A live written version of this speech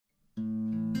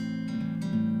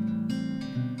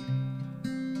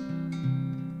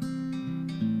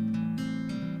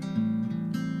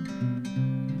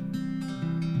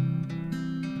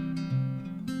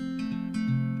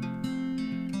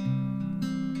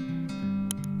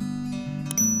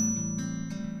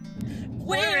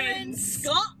in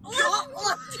Scotland.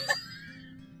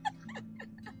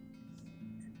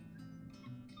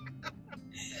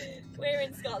 We're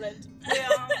in Scotland. We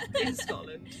are in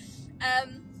Scotland.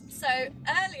 So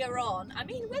earlier on, I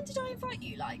mean, when did I invite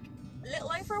you? Like a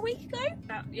little over a week ago?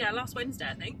 Yeah, last Wednesday,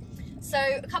 I think. So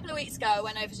a couple of weeks ago, I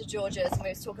went over to Georgia's and we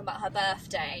was talking about her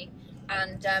birthday.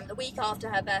 And the week after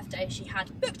her birthday, she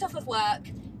had booked off of work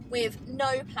with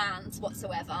no plans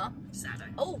whatsoever. Sad.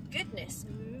 Oh, goodness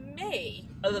me.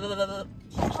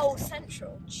 Whole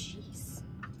Central. Jeez.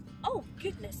 Oh,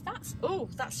 goodness, that's... Oh,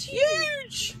 that's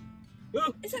huge!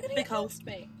 Oh, is that going to get past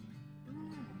me? Oh,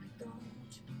 my God.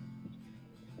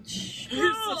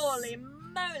 Holy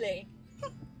moly.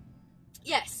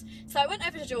 Yes, so I went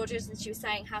over to Georgia's and she was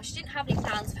saying how she didn't have any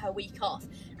plans for her week off.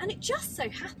 And it just so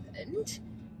happened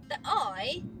that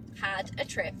I had a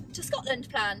trip to Scotland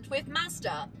planned with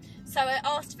Mazda. So I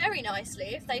asked very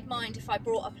nicely if they'd mind if I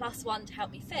brought a +1 to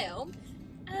help me film,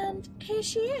 and here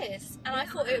she is. And I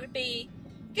thought it would be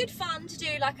good fun to do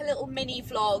like a little mini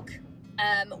vlog.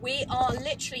 We are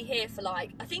literally here for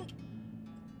like, I think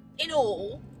in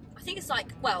all, I think it's like,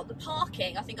 well, the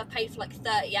parking, I think I paid for like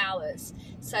 30 hours.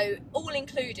 So all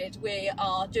included, we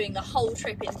are doing the whole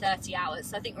trip in 30 hours.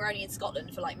 So I think we're only in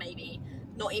Scotland for like maybe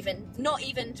not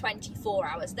even 24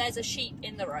 hours. There's a sheep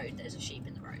in the road. There's a sheep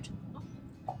in the road.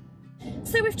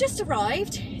 So we've just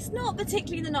arrived. It's not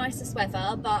particularly the nicest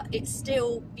weather, but it's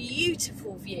still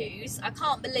beautiful views. I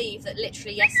can't believe that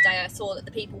literally yesterday I saw that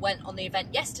the people went on the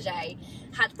event yesterday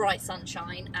had bright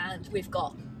sunshine, and we've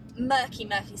got murky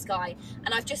sky.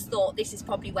 And I've just thought this is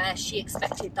probably where she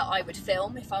expected that I would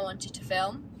film if I wanted to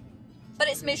film. But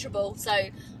it's miserable, so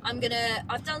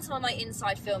I've done some of my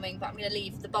inside filming, but I'm gonna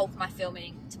leave the bulk of my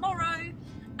filming tomorrow.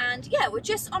 And yeah, we're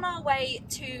just on our way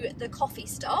to the coffee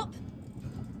stop.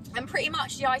 And pretty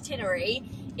much the itinerary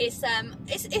is,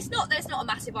 there's not a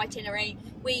massive itinerary.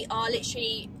 We are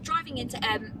literally flying into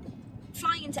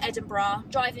Edinburgh,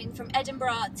 driving from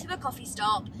Edinburgh to a coffee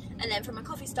stop, and then from a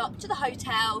coffee stop to the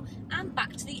hotel and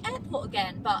back to the airport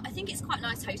again. But I think it's quite a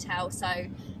nice hotel, so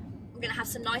I'm gonna have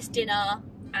some nice dinner,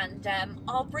 and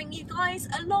I'll bring you guys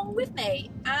along with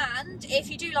me. And if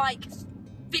you do like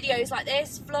videos like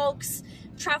this, vlogs,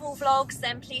 travel vlogs,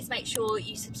 then please make sure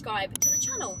you subscribe to the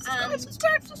channel.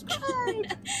 Subscribe.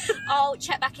 I'll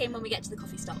check back in when we get to the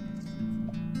coffee stop.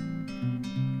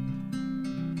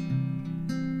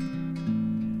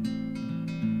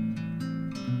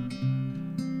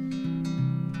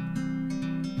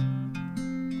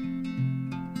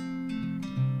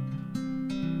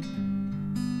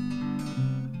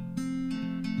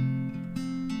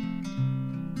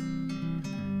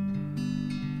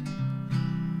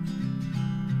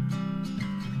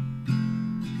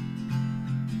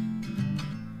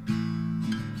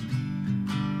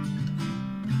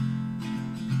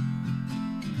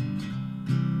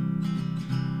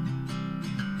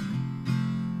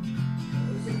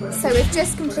 So we've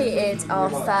just completed our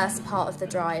first part of the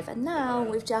drive, and now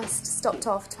we've just stopped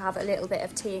off to have a little bit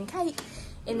of tea and cake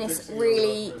in this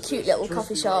really cute little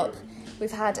coffee shop.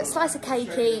 We've had a slice of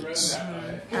cake each,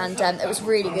 and it was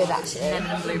really good actually.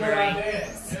 Lemon and blueberry.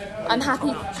 I'm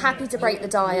happy to break the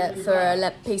diet for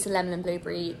a piece of lemon and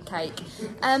blueberry cake.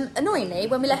 Annoyingly,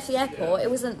 when we left the airport, it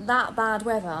wasn't that bad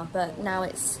weather, but now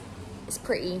it's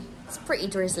pretty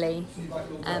drizzly.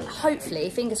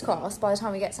 Hopefully, fingers crossed, by the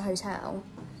time we get to the hotel,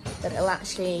 that it'll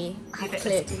actually have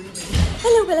cleared. A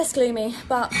little bit less gloomy,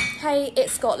 but hey,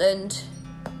 it's Scotland.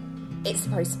 It's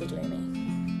supposed to be gloomy.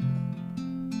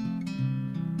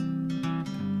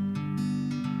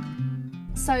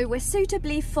 So we're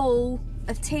suitably full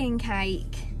of tea and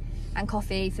cake and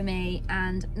coffee for me,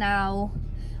 and now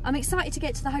I'm excited to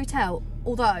get to the hotel,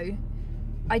 although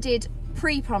I did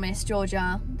pre-promise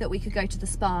Georgia that we could go to the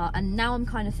spa, and now I'm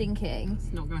kind of thinking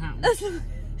It's not going to happen.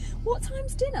 what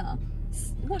time's dinner?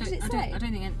 What did it say? I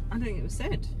don't think it was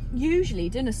said. Usually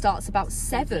dinner starts about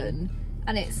 7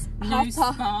 and it's No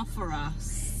spa for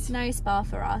us. No spa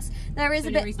for us. There is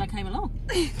That's the reason I came along.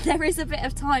 There is a bit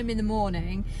of time in the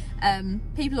morning.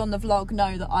 People on the vlog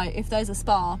know that if there's a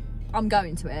spa, I'm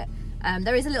going to it.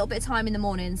 There is a little bit of time in the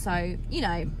morning, so you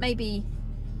know, maybe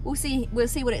we'll see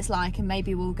what it's like, and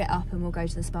maybe we'll get up and we'll go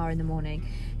to the spa in the morning.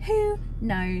 Who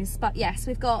knows? But yes,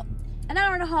 we've got an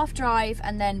hour-and-a-half drive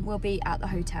and then we'll be at the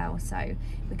hotel, so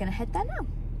we're gonna head there now.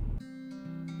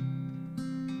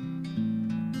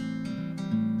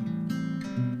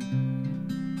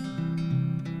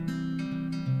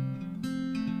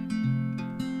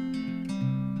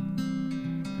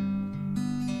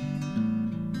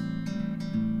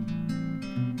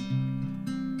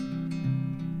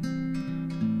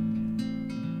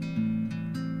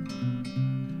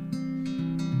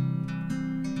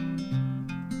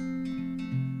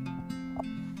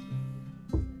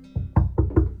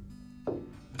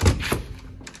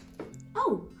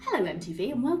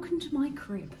 Evie, and welcome to my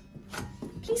crib.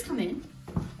 Please come in.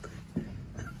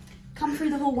 Come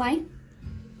through the hallway.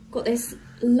 Got this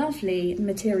lovely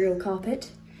material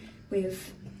carpet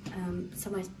with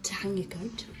some nice Thankyou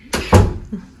coat.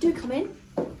 Do come in.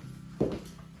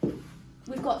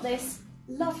 We've got this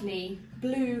lovely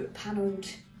blue panelled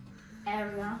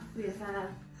area with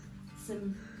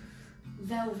some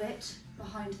velvet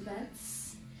behind the beds.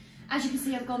 As you can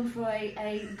see, I've gone for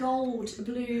a gold,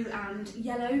 blue and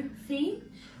yellow theme.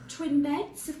 Twin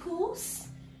beds, of course.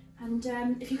 And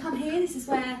if you come here, this is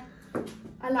where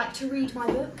I like to read my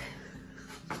book.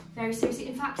 Very seriously.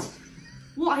 In fact,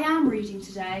 what I am reading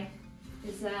today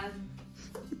is,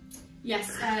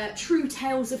 True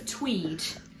Tales of Tweed,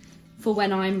 for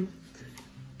when I'm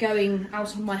going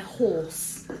out on my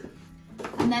horse.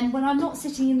 And then when I'm not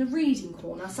sitting in the reading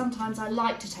corner, sometimes I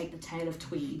like to take the Tale of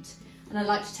Tweed and I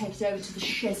like to take it over to the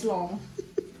chaise longue.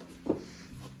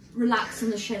 Relax on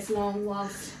the chaise longue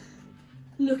whilst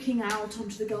looking out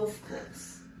onto the golf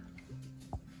course.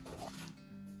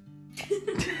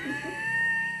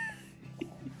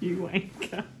 You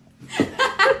wanker.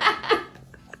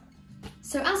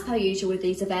 So as per usual with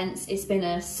these events, it's been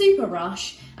a super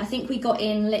rush. I think we got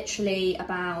in literally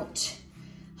about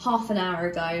half an hour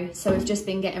ago, so we've just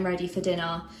been getting ready for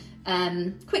dinner.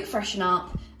 Quick freshen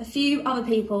up. A few other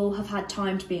people have had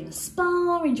time to be in the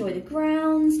spa, enjoy the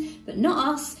grounds, but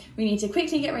not us. We need to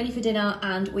quickly get ready for dinner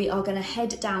and we are going to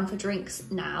head down for drinks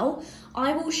now.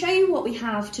 I will show you what we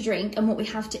have to drink and what we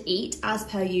have to eat as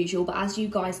per usual, but as you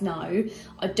guys know,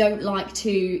 I don't like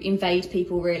to invade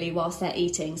people really whilst they're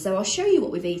eating. So I'll show you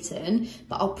what we've eaten,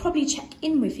 but I'll probably check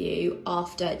in with you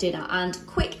after dinner. And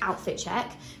quick outfit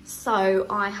check. So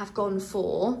I have gone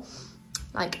for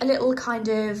like a little kind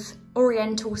of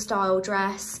oriental style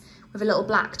dress with a little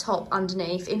black top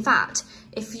underneath. In fact,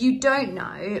 if you don't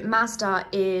know, Mazda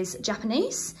is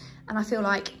Japanese and I feel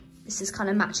like this is kind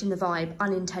of matching the vibe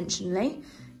unintentionally.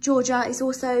 Georgia is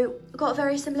also got a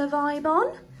very similar vibe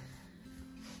on.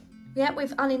 Yeah,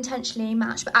 we've unintentionally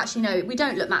matched, but actually no, we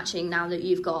don't look matching now that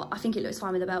you've got, I think it looks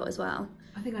fine with the belt as well.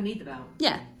 I think I need the belt.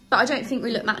 Yeah, but I don't think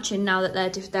we look matching now that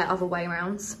they're other way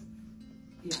rounds.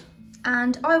 Yeah.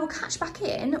 And I will catch back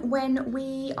in when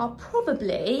we are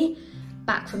probably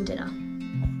back from dinner.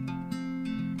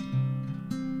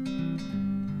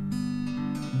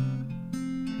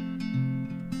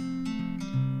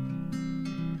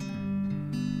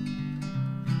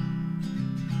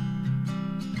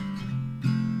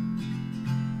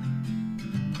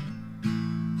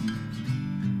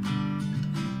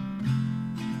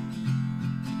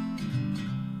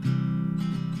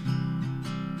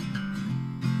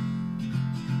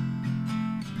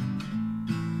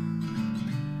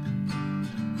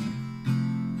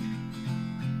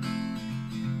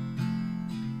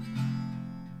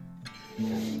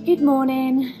 Good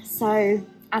morning. So,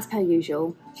 as per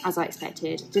usual, as I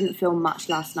expected, didn't film much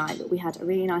last night, but we had a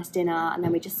really nice dinner and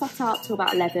then we just sat up till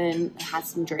about 11 and had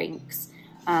some drinks.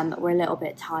 We're a little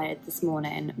bit tired this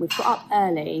morning. We've got up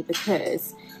early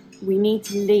because we need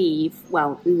to leave,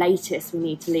 well, latest we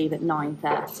need to leave at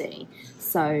 9:30.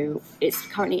 So it's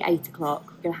currently 8 o'clock.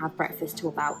 We're going to have breakfast till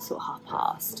about sort of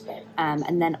past.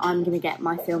 And then I'm going to get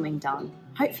my filming done,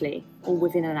 hopefully, or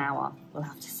within an hour. We'll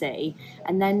have to see.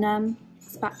 And then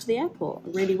it's back to the airport.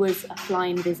 It really was a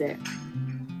flying visit.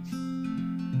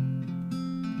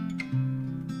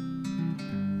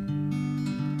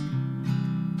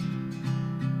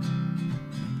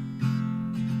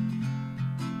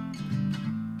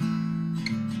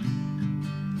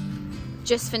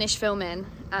 Just finished filming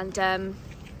and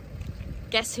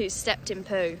guess who stepped in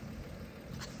poo?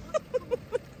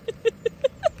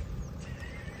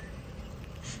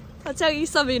 I'll tell you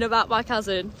something about my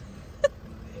cousin.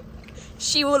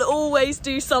 She will always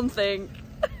do something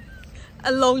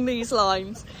along these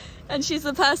lines and she's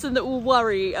the person that will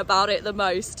worry about it the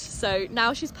most. So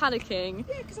now she's panicking.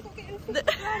 Yeah, because I've got to get in a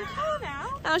 50-pound car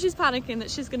now. Now she's panicking that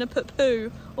she's going to put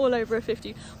poo all over a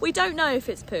 50. We don't know if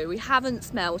it's poo. We haven't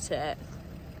smelt it,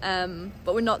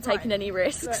 but we're not taking any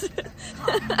risks.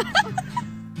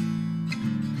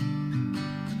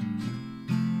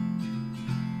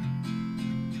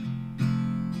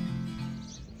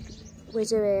 We're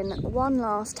doing one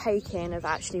last take-in of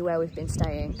actually where we've been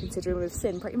staying, considering we've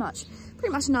seen pretty much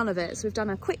none of it. So we've done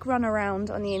a quick run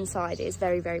around on the inside. It is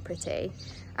very, very pretty.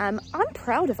 I'm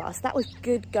proud of us. That was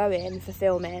good going for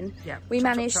filming. Yeah, we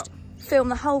managed to film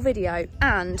the whole video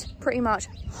and pretty much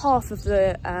half of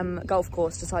the golf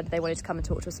course decided they wanted to come and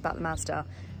talk to us about the Mazda.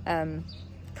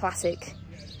 Classic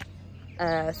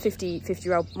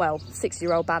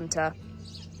 60-year-old banter.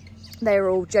 They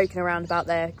were all joking around about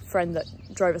their friend that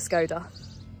drove a Skoda.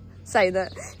 saying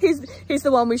that he's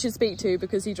the one we should speak to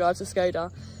because he drives a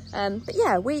Skoda. But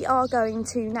yeah, we are going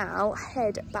to now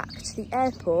head back to the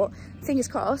airport. Fingers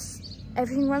crossed,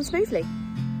 everything runs smoothly.